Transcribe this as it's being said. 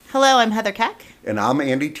Hello, I'm Heather Keck. And I'm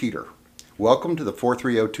Andy Teeter. Welcome to the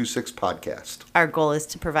 43026 podcast. Our goal is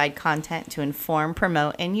to provide content to inform,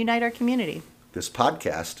 promote, and unite our community. This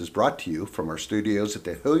podcast is brought to you from our studios at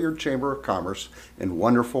the Hilliard Chamber of Commerce in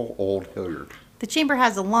wonderful Old Hilliard. The Chamber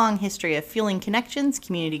has a long history of fueling connections,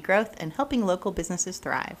 community growth, and helping local businesses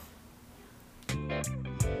thrive.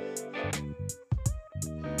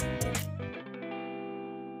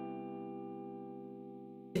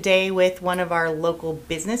 Today with one of our local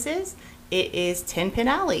businesses, it is 10 Pin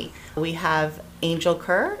Alley. We have Angel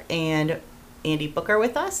Kerr and Andy Booker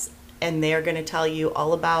with us, and they're going to tell you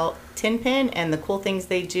all about 10 Pin and the cool things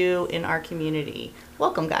they do in our community.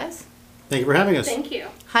 Welcome, guys. Thank you for having us. Thank you.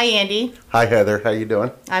 Hi, Andy. Hi, Heather. How you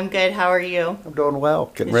doing? I'm good. How are you? I'm doing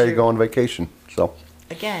well. Getting ready to go on vacation. So,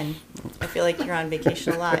 again, I feel like you're on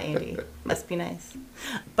vacation a lot, Andy. Must be nice.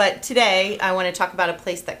 But today, I want to talk about a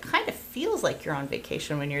place that kind of feels like you're on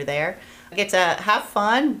vacation when you're there. You get to have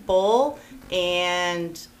fun, bowl,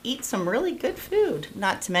 and eat some really good food.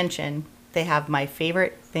 Not to mention, they have my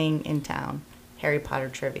favorite thing in town, Harry Potter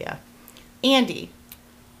trivia. Andy,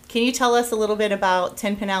 can you tell us a little bit about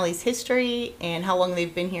 10 Pin Alley's history and how long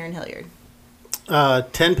they've been here in Hilliard?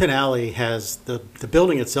 10 Pin Alley has, the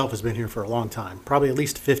building itself has been here for a long time, probably at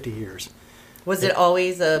least 50 years. Was it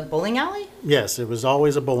always a bowling alley? Yes, it was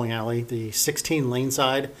always a bowling alley. The 16 lane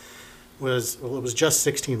side it was just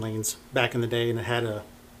 16 lanes back in the day, and it had an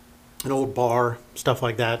old bar, stuff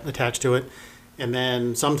like that attached to it. And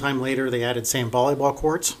then sometime later they added sand volleyball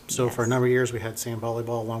courts. So Yes. For a number of years we had sand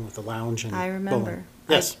volleyball along with the lounge and I remember. bowling.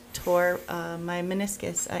 Yes. I tore my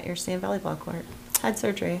meniscus at your sand volleyball court. Had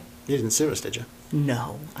surgery. You didn't sue us, did you?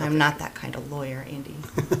 No, I'm not that kind of lawyer, Andy.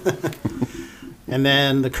 And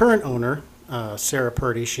then the current owner, Sarah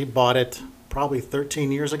Purdy, she bought it probably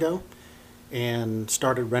 13 years ago and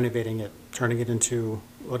started renovating it, turning it into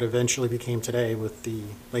what eventually became today with the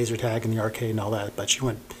laser tag and the arcade and all that. But she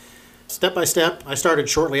went step by step. I started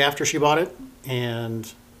shortly after she bought it,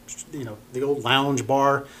 and the old lounge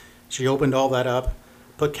bar, she opened all that up,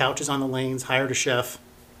 put couches on the lanes, hired a chef,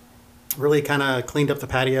 really kind of cleaned up the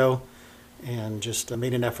patio, and just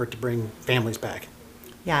made an effort to bring families back.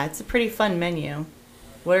 Yeah, it's a pretty fun menu.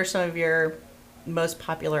 What are some of your most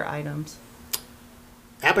popular items?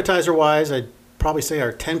 Appetizer-wise, I'd probably say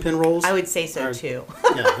our 10-pin rolls. I would say so, too.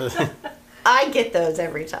 Yeah, I get those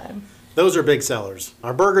every time. those are big sellers.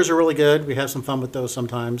 Our burgers are really good. We have some fun with those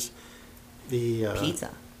sometimes. The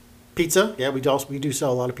Pizza. Yeah, we do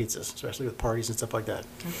sell a lot of pizzas, especially with parties and stuff like that.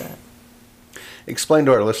 Okay. explain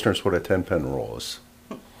to our listeners what a 10-pin roll is.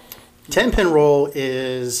 10-pin roll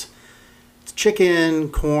is chicken,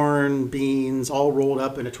 corn, beans, all rolled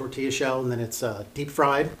up in a tortilla shell, and then it's deep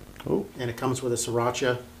fried. Ooh. And it comes with a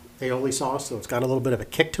sriracha aioli sauce, so it's got a little bit of a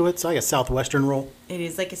kick to it. It's like a Southwestern roll. It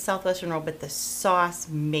is like a Southwestern roll, but the sauce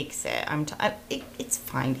makes it. It's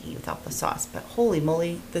fine to eat without the sauce, but holy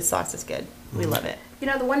moly, the sauce is good. We love it. You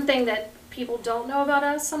know, the one thing that people don't know about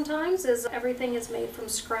us sometimes is everything is made from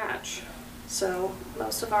scratch. So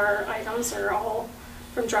most of our items are all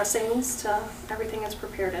from dressings to everything is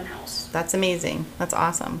prepared in-house. That's amazing. That's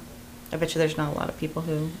awesome. I bet you there's not a lot of people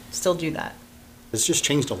who still do that. It's just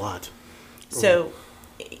changed a lot. So,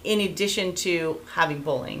 in addition to having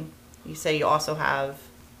bowling, you say you also have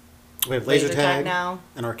We have laser tag now.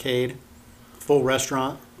 an arcade, full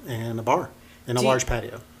restaurant, and a bar, and a Do you- large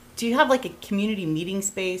patio. Do you have like a community meeting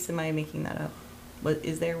space? Am I making that up?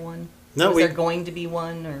 Is there one? No, Or is there going to be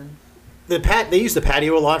one? Or They use the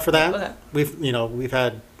patio a lot for that. Okay. We've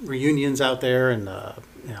had reunions out there, and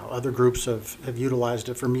other groups have utilized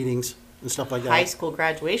it for meetings and stuff like that. high school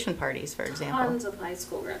graduation parties, for example? Tons of high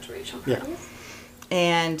school graduation Yeah. parties.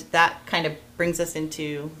 And that kind of brings us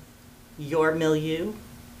into your milieu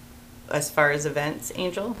as far as events,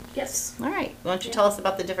 Angel. Yes. All right. Why don't you tell us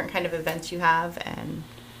about the different kind of events you have? And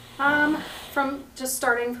From just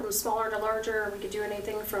starting from smaller to larger, we could do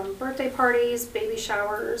anything from birthday parties, baby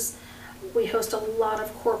showers. We host a lot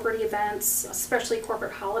of corporate events, especially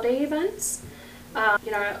corporate holiday events.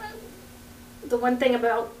 The one thing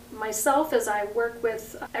about myself is I work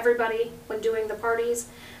with everybody when doing the parties,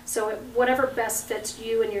 so whatever best fits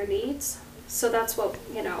you and your needs. So that's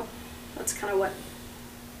that's kind of what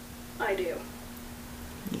I do.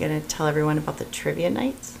 you gonna tell everyone about the trivia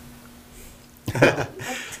nights?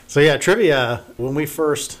 So yeah, trivia. When we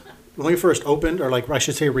first opened, or I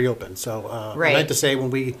should say reopened. So Right. I meant to say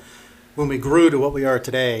when we grew to what we are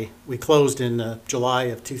today, we closed in July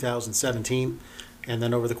of 2017, and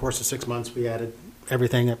then over the course of 6 months, we added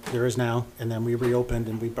everything that there is now, and then we reopened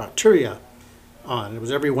and we brought trivia on. It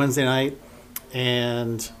was every Wednesday night,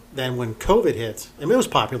 and then when COVID hit, and it was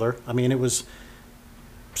popular. I mean, it was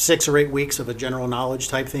 6 or 8 weeks of a general knowledge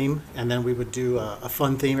type theme, and then we would do a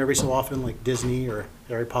fun theme every so often, like Disney or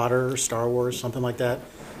Harry Potter or Star Wars, something like that.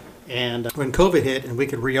 And when COVID hit and we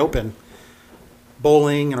could reopen,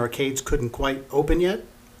 bowling and arcades couldn't quite open yet,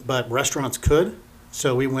 but restaurants could.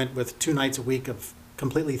 So we went with 2 nights a week of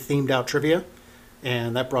completely themed out trivia,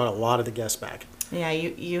 and that brought a lot of the guests back. Yeah,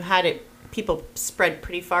 you had it, people spread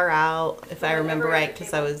pretty far out, if I remember right,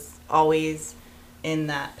 because I was always in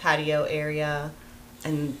that patio area,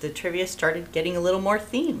 and the trivia started getting a little more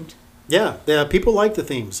themed. Yeah, people like the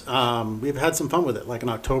themes. We've had some fun with it. Like in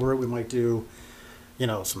October, we might do,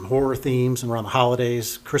 some horror themes, and around the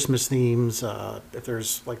holidays, Christmas themes. If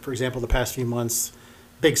there's, like, for example, the past few months,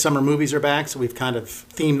 big summer movies are back, so we've kind of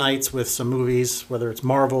theme nights with some movies, whether it's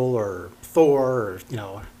Marvel or Thor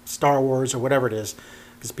or, Star Wars or whatever it is,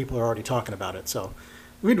 because people are already talking about it. So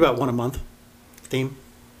we do about one a month theme.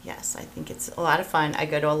 Yes, I think it's a lot of fun. I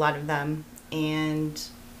go to a lot of them, and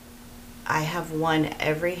I have won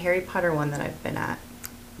every Harry Potter one that I've been at.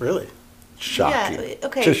 Really? Shocking. Yeah,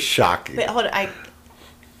 okay. Just shocking. But hold on,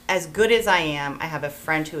 as good as I am, I have a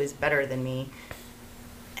friend who is better than me,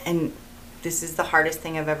 and this is the hardest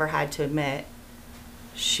thing I've ever had to admit.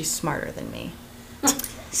 She's smarter than me.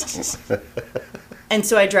 And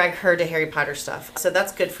so I drag her to Harry Potter stuff. So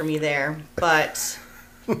that's good for me there. But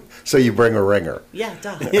So you bring a ringer. yeah,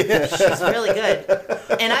 duh. She's really good.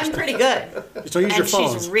 And I'm pretty good. So use your And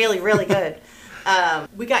phones. she's really, really good.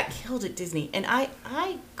 We got killed at Disney. And I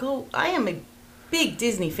am a big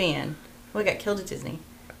Disney fan. We got killed at Disney.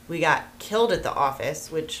 We got killed at The Office,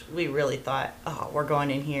 which we really thought, oh, we're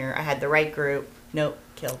going in here. I had the right group. Nope,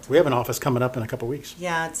 killed. We have an office coming up in a couple weeks.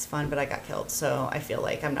 Yeah, it's fun, but I got killed. So I feel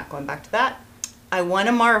like I'm not going back to that. I won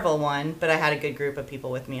a Marvel one, but I had a good group of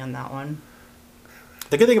people with me on that one.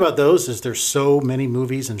 The good thing about those is there's so many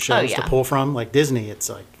movies and shows to yeah. pull from. Like Disney, it's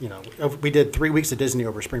like, we did 3 weeks of Disney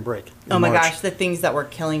over spring break. in Oh my March. gosh, the things that were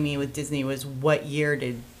killing me with Disney was what year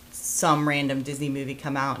did some random Disney movie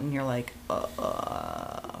come out, and you're like,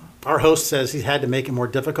 Our host says he had to make it more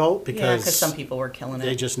difficult yeah, because because some people were killing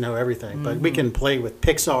they it. just know everything. But we can play with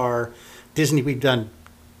Pixar, Disney. We've done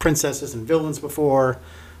princesses and villains before,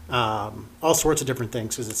 all sorts of different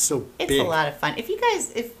things because it's so It's big. a lot of fun.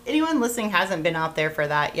 If anyone listening hasn't been out there for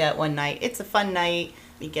that yet one night, it's a fun night.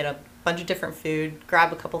 You get a bunch of different food,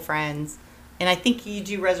 grab a couple friends, and I think you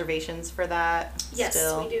do reservations for that. Yes,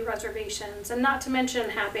 still. we do reservations, and not to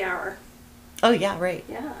mention happy hour. Oh yeah, right.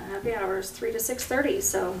 Yeah, happy hour is 3 to 6:30.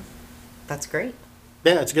 So That's great.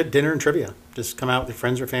 Yeah, it's good dinner and trivia. Just come out with your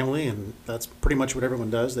friends or family, and that's pretty much what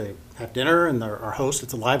everyone does. They have dinner, and our host,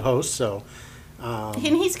 it's a live host, so. And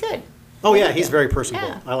he's good. Oh yeah, he's very personable.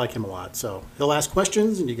 Yeah. I like him a lot. So he'll ask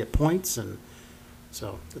questions, and you get points, and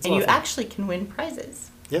so it's a And lot you of fun. actually can win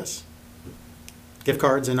prizes. Yes. Gift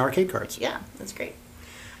cards and arcade cards. Yeah, that's great.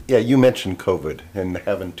 Yeah, you mentioned COVID and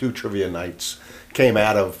having 2 trivia nights came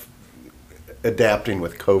out of adapting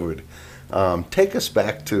with COVID. Take us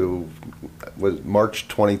back to was March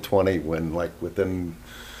 2020 when, like, within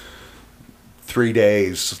 3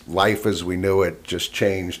 days, life as we knew it just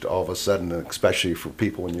changed all of a sudden, especially for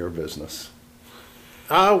people in your business.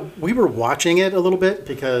 We were watching it a little bit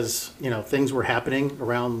because, things were happening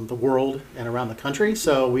around the world and around the country.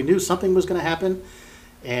 So we knew something was going to happen.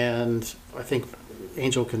 And I think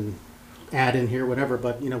Angel can add in here, whatever.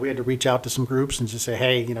 But, we had to reach out to some groups and just say,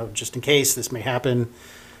 hey, just in case this may happen.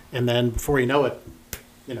 And then before you know it,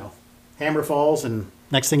 hammer falls. And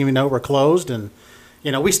next thing you know, we're closed. And,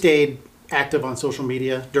 we stayed active on social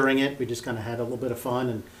media during it. We just kind of had a little bit of fun.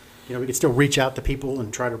 And, we could still reach out to people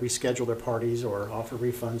and try to reschedule their parties or offer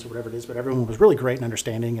refunds or whatever it is. But everyone was really great and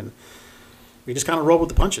understanding, and we just kind of rolled with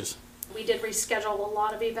the punches. we did reschedule a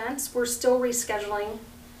lot of events. We're still rescheduling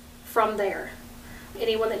from there.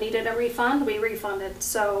 Anyone that needed a refund, we refunded.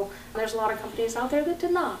 So there's a lot of companies out there that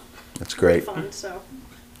did not That's great. refund. So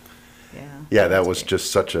Yeah, that was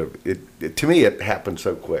just such a, to me, it happened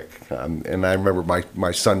so quick. And I remember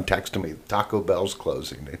my son texted me, Taco Bell's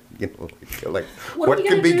closing. Like What are what we could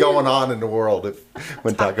gonna be do? going on in the world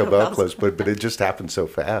when Taco Bell Bell's closed? But it just happened so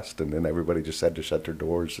fast, and then everybody just had to shut their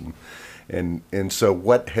doors. And so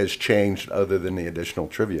what has changed other than the additional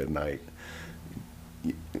trivia night?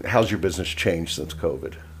 How's your business changed since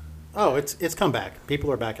COVID? Oh, it's come back.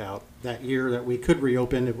 People are back out. That year that we could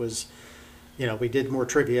reopen, it was, we did more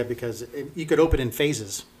trivia because you could open in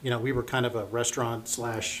phases. We were kind of a restaurant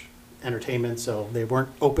 / entertainment, so they weren't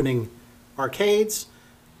opening arcades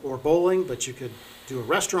or bowling, but you could do a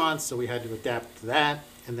restaurant, so we had to adapt to that.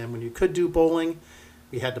 And then when you could do bowling,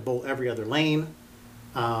 we had to bowl every other lane.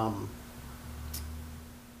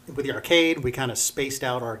 with the arcade, we kind of spaced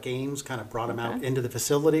out our games, kind of brought them out Okay. into the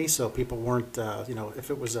facility so people weren't, if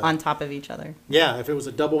it was On top of each other. yeah, if it was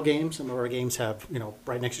a double game, some of our games have,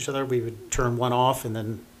 right next to each other, we would turn one off and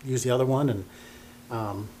then use the other one. And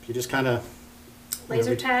you just kind of.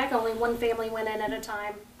 Laser tag, only one family went in at a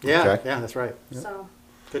time. Yeah, Okay. yeah, that's right. So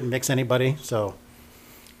Couldn't mix anybody, so.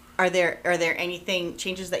 Are there anything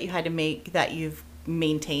changes that you had to make that you've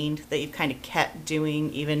maintained, that you've kind of kept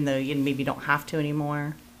doing even though you maybe don't have to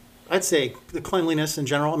anymore? I'd say the cleanliness in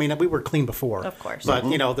general. I mean, we were clean before. Of course. But,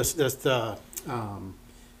 the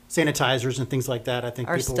sanitizers and things like that, I think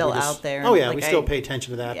Are people still we just- out there, Oh, yeah, like we still I- pay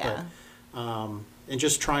attention to that. Yeah. But, and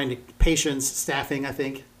just trying to, patience, staffing, I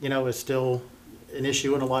think, is still an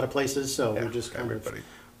issue in a lot of places. So Yeah, we're just kind everybody. of,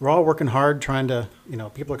 we're all working hard trying to,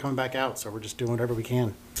 people are coming back out. So we're just doing whatever we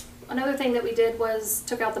can. another thing that we did was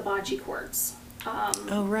took out the bocce courts.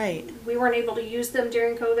 Oh, right. We weren't able to use them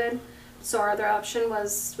during COVID, so our other option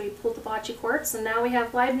was we pulled the bocce courts, and now we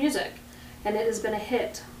have live music, and it has been a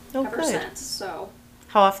hit Oh, ever good. since. So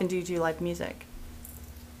How often do you do live music?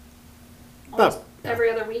 almost Oh. every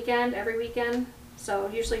other weekend, every weekend. So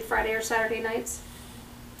usually Friday or Saturday nights.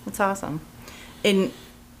 That's awesome. And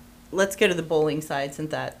let's go to the bowling side,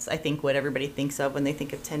 since that's, I think, what everybody thinks of when they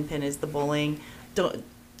think of 10 pin is the bowling. Do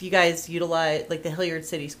you guys utilize, like the Hilliard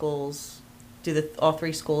City schools, all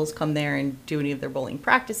three schools come there and do any of their bowling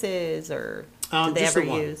practices, or do they Just ever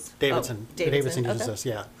the one. use? Davidson. Oh, Davidson uses okay. us,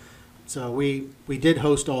 yeah. So we did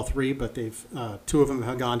host all three, but they've, two of them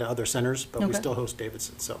have gone to other centers, but we Okay. still host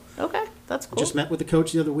Davidson, so. Okay, that's cool. Just met with the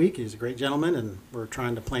coach the other week. He's a great gentleman, and we're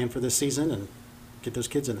trying to plan for this season and get those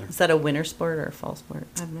kids in there. Is that a winter sport or a fall sport?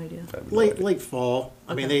 I have no idea. I have no Late idea. late fall.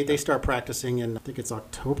 I mean, Okay. they start practicing in, I think it's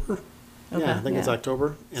October. Okay, Yeah, I think it's yeah.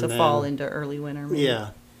 October. So then- fall into early winter. Maybe. Yeah.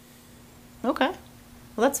 Okay.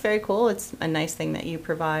 Well, that's very cool. It's a nice thing that you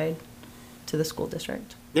provide to the school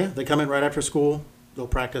district. Yeah, they come in right after school. They'll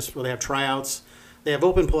practice, they have tryouts. They have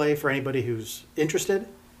open play for anybody who's interested,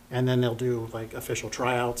 and then they'll do like official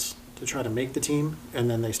tryouts to try to make the team, and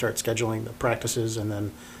then they start scheduling the practices, and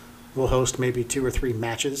then we'll host maybe 2 or 3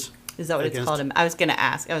 matches. Is that what it's against- called? I was going to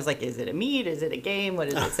ask. I was like, is it a meet? Is it a game? What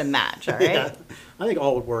is it? It's a match, all right? Yeah, I think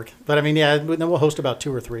all would work. But I mean, yeah, then we'll host about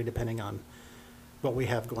 2 or 3 depending on what we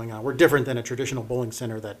have going on. We're different than a traditional bowling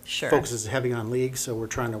center that Sure. focuses heavy on leagues, so we're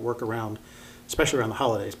trying to work around, especially around the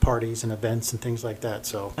holidays, parties and events and things like that.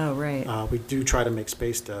 So Oh, right. we do try to make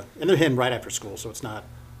space to, and they're hitting right after school, so it's not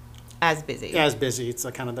As busy. as busy. It's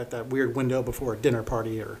like kind of that weird window before a dinner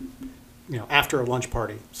party or, after a lunch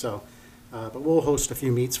party. So, but we'll host a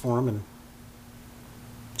few meets for them and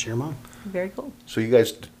cheer them on. Very cool. So you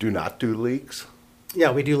guys do not do leagues?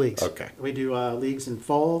 Yeah, we do leagues. Okay. We do leagues in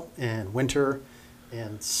fall and winter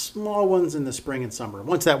and small ones in the spring and summer.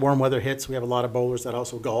 Once that warm weather hits, we have a lot of bowlers that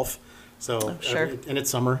also golf. So, Oh, sure. And it's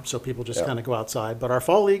summer, so people just Yeah. kind of go outside. But our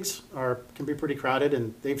fall leagues can be pretty crowded,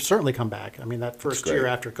 and they've certainly come back. I mean, that first great. year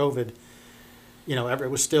after COVID, it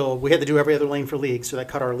was still, we had to do every other lane for leagues, so that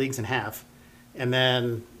cut our leagues in half. And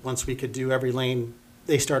then once we could do every lane,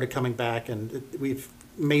 they started coming back, and we've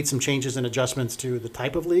made some changes and adjustments to the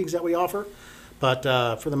type of leagues that we offer. But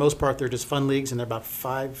for the most part, they're just fun leagues, and they're about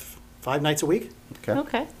five nights a week. Okay.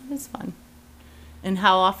 Okay. That's fun. And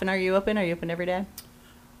how often are you open? Are you open every day?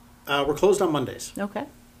 We're closed on Mondays. Okay.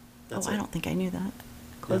 That's I it. don't think I knew that.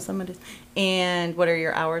 Closed on Mondays. And what are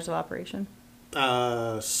your hours of operation?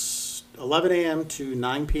 11 a.m. to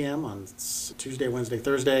 9 p.m. on Tuesday, Wednesday,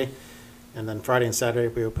 Thursday. And then Friday and Saturday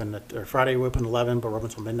Friday we open 11, but we're open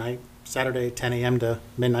until midnight. Saturday, 10 a.m. to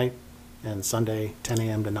midnight. And Sunday, 10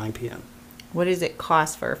 a.m. to 9 p.m. What does it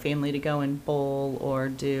cost for a family to go and bowl or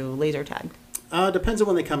do laser tag? Depends on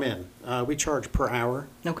when they come in. We charge per hour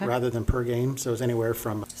Okay. rather than per game. So it's anywhere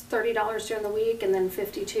from It's $30 during the week, and then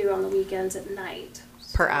 $52 on the weekends at night.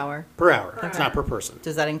 Per hour? per hour. Per It's hour. not per person.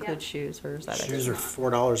 Does that include Yeah. shoes, or is that Shoes are extra?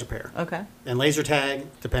 $4 a pair. Okay. And laser tag,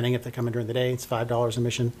 depending if they come in during the day, it's $5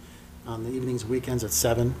 admission. On the evenings and weekends, it's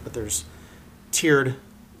 $7. But there's tiered,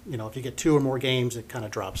 if you get 2 or more games, it kind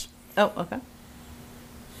of drops. Oh, okay.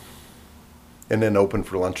 And then open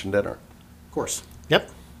for lunch and dinner. Of course. Yep.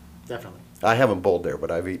 Definitely. I haven't bowled there, but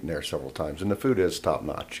I've eaten there several times, and the food is top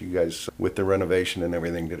notch. You guys, with the renovation and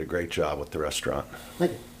everything, did a great job with the restaurant.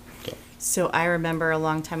 Thank you. So I remember a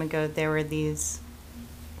long time ago there were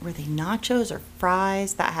were they nachos or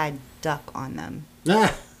fries that had duck on them?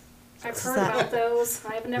 Ah, I've Is heard that- about those.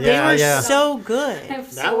 I've never. They Yeah, were yeah. so good.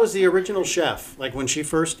 that was the original chef. Like when she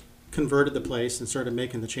first converted the place and started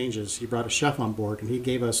making the changes, he brought a chef on board, and he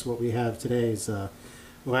gave us what we have today is,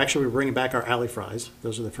 actually we're bringing back our alley fries.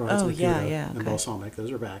 Those are the fries Oh, with yeah, gouda yeah, and okay. balsamic.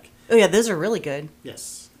 Those are back. Oh yeah, those are really good.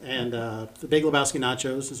 Yes. And the Big Lebowski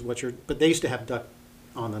nachos is but they used to have duck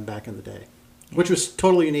on them back in the day, which was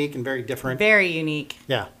totally unique and very different. Very unique.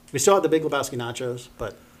 Yeah. We still had the Big Lebowski nachos,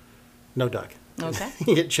 but no duck. Okay.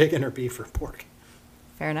 You get chicken or beef or pork.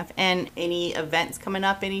 Fair enough. And any events coming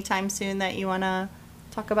up anytime soon that you want to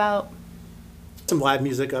talk about? Some live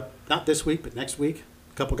music up, not this week, but next week.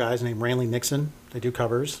 A couple guys named Ranley Nixon. They do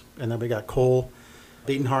covers. And then we got Cole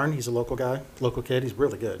Beatenharn. He's a local guy, local kid. He's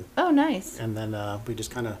really good. Oh, nice. And then we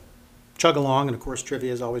just kind of chug along. And, of course,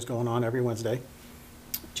 trivia is always going on every Wednesday.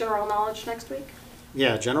 General knowledge next week?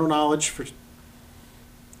 Yeah, general knowledge for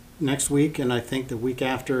next week. And I think the week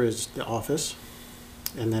after is The Office.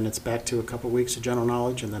 And then it's back to a couple weeks of general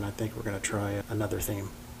knowledge. And then I think we're going to try another theme.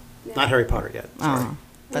 Yeah. Not Harry Potter yet. Sorry. Oh,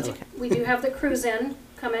 that's okay. We do have the cruise in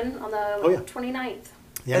coming on the Oh, yeah. 29th.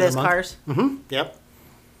 Yeah, Are those cars? Mm-hmm. Yep.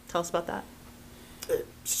 Tell us about that.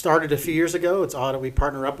 Started a few years ago. It's Auto. We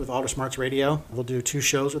partner up with Auto Smarts Radio. They'll do 2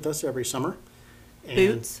 shows with us every summer. And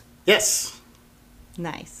Boots? Yes.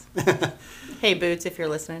 Nice. Hey, Boots, if you're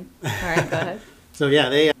listening. All right, go ahead. So yeah,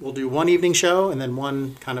 they will do one evening show and then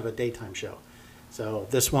one kind of a daytime show. So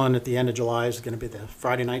this one at the end of July is going to be the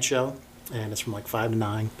Friday night show, and it's from like 5 to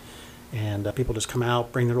 9. And people just come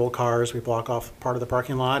out, bring their old cars. We block off part of the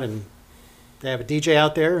parking lot, and they have a DJ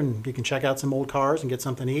out there, and you can check out some old cars and get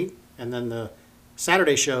something to eat. And then the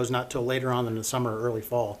Saturday show is not till later on in the summer or early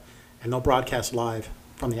fall, and they'll broadcast live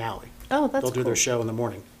from the alley. Oh, that's They'll do cool. their show in the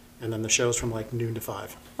morning, and then the show's from like noon to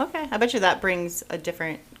 5. Okay. I bet you that brings a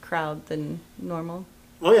different crowd than normal.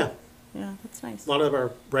 Oh yeah, Yeah, that's nice. a lot of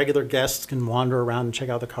our regular guests can wander around and check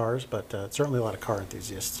out the cars, but certainly a lot of car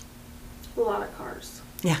enthusiasts. A lot of cars.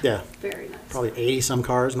 Yeah. Yeah, Very nice. probably 80 some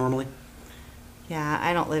cars normally. Yeah,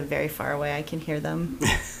 I don't live very far away. I can hear them.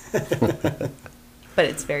 But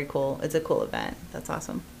it's very cool. It's a cool event. That's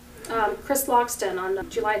awesome. Chris Logsden on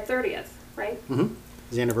July 30th, right? Mm-hmm.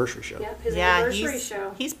 His anniversary show. Yeah, his Yeah, anniversary he's,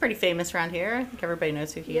 show. he's pretty famous around here. I think everybody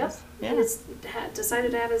knows who he Yep. is. He Yeah. just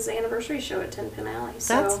decided to have his anniversary show at 10 Pin Alley.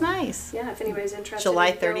 So, That's nice. Yeah, if anybody's interested July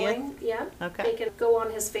in 30th? going, yeah, Okay. they can go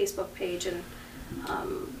on his Facebook page and,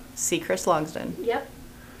 See Chris Logsden. yep,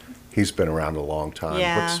 He's been around a long time.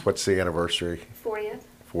 Yeah. What's the anniversary? 40th.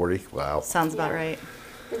 40? Wow. Sounds about Yeah. right.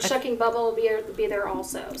 And Shucking Bubba will be there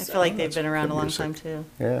also. I So. feel like they've been around good a long music. time, too.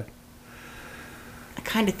 Yeah. I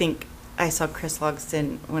kind of think I saw Chris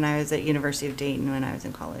Logsden when I was at University of Dayton when I was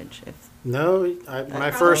in college. No, when I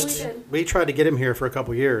Probably first, did. we tried to get him here for a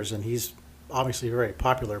couple years, and he's obviously very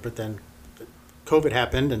popular, but then COVID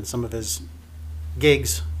happened, and some of his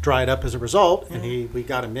gigs dried up as a result, and we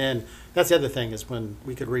got him in. That's the other thing, is when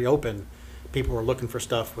we could reopen, people were looking for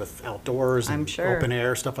stuff with outdoors I'm and sure. open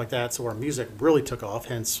air, stuff like that, so our music really took off,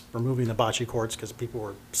 hence removing the bocce courts because people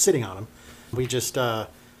were sitting on them. We just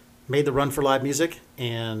made the run for live music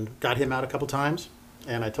and got him out a couple times.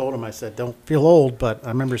 And I told him, I said, don't feel old, but I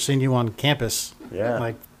remember seeing you on campus Yeah.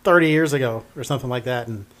 like 30 years ago or something like that.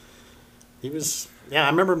 And he was, yeah, I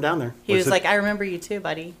remember him down there. He was it- like, I remember you too,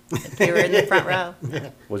 buddy. Like, you were in the front row.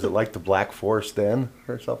 Was it like the Black Forest Inn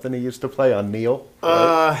or something he used to play on Neil?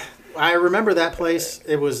 Right? I remember that place.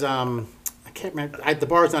 It was, I can't remember, the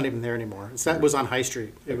bar's not even there anymore. That was on High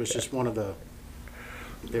Street. It was just one of those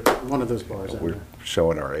bars. out We're there.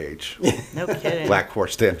 showing our age. No kidding. Black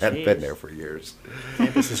Forest Inn hadn't been Jeez. there for years.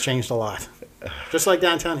 Campus has changed a lot. Just like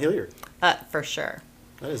downtown Hilliard. For sure.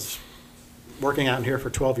 That is, working out in here for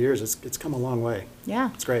 12 years, it's come a long way.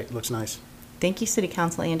 Yeah. It's great. It looks nice. Thank you, City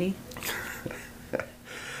Council, Andy.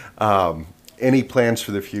 Any plans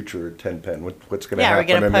for the future at 10 Penn? What's going to Yeah, we're happen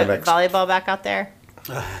going to in put the next? volleyball back out there.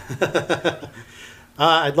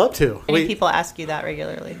 I'd love to. Many people ask you that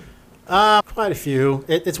regularly. Quite a few.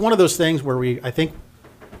 It's one of those things where I think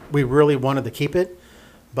we really wanted to keep it,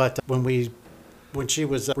 but when she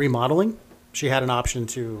was remodeling, she had an option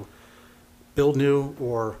to build new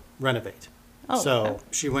or renovate. Oh, So okay.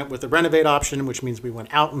 she went with the renovate option, which means we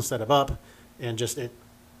went out instead of up, and just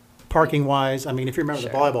parking wise. I mean, if you remember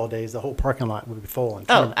Sure. the volleyball days, the whole parking lot would be full.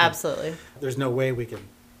 Oh, absolutely. There's no way we could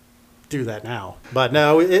do that now. But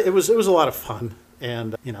no, it was a lot of fun,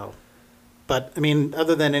 and but I mean,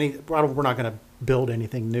 other than we're not going to build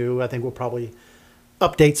anything new. I think we'll probably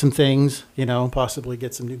update some things, possibly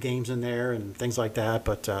get some new games in there and things like that.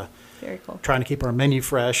 But Very cool. trying to keep our menu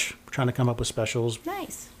fresh, trying to come up with specials,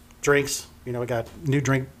 Nice. drinks. We got new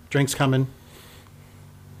drinks coming.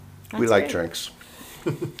 We That's like great. drinks.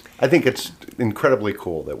 I think it's incredibly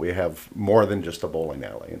cool that we have more than just a bowling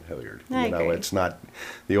alley in Hilliard. I agree. It's not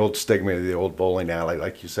the old stigma of the old bowling alley,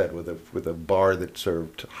 like you said, with a bar that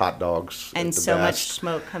served hot dogs And at the so much best.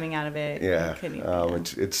 smoke coming out of it. Yeah, You couldn't even-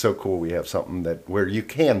 it's so cool. We have something where you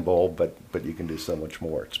can bowl, but you can do so much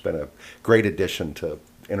more. It's been a great addition to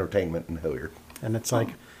entertainment in Hilliard. And it's like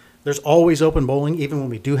There's always open bowling, even when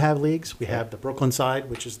we do have leagues. We have the Brooklyn side,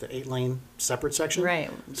 which is the 8-lane separate section.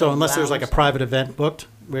 Right. So The unless there's like a lounge. private event booked,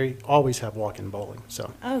 we always have walk-in bowling.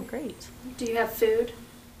 So Oh, great. Do you have food?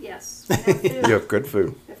 Yes. We have food. You have good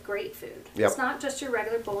food. We have great food. Yep. It's not just your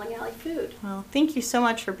regular bowling alley food. Well, thank you so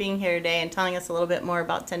much for being here today and telling us a little bit more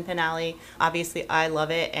about Ten Pin Alley. Obviously, I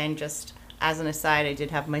love it. And just as an aside, I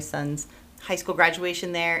did have my son's high school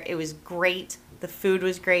graduation there. It was great. The food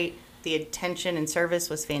was great. The attention and service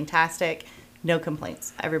was fantastic. No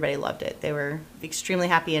complaints. Everybody loved it. They were extremely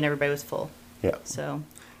happy and everybody was full. Yeah. So,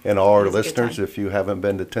 And all our It was a good listeners, time. if you haven't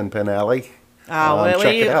been to Ten Pin Alley, what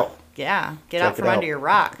check do you- it out. Yeah, get Check out it from under out. your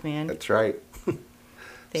rock, man. That's right. Thank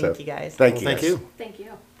So, you, guys. Thank well, you. thank guys. you. Thank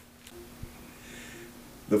you.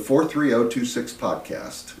 The 43026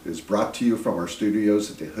 podcast is brought to you from our studios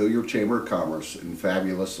at the Hilliard Chamber of Commerce in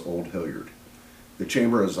fabulous Old Hilliard. The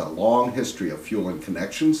Chamber has a long history of fueling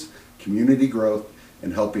connections, community growth,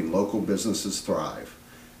 and helping local businesses thrive.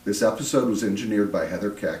 This episode was engineered by Heather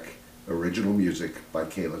Keck, original music by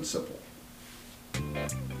Kaylin Sipple.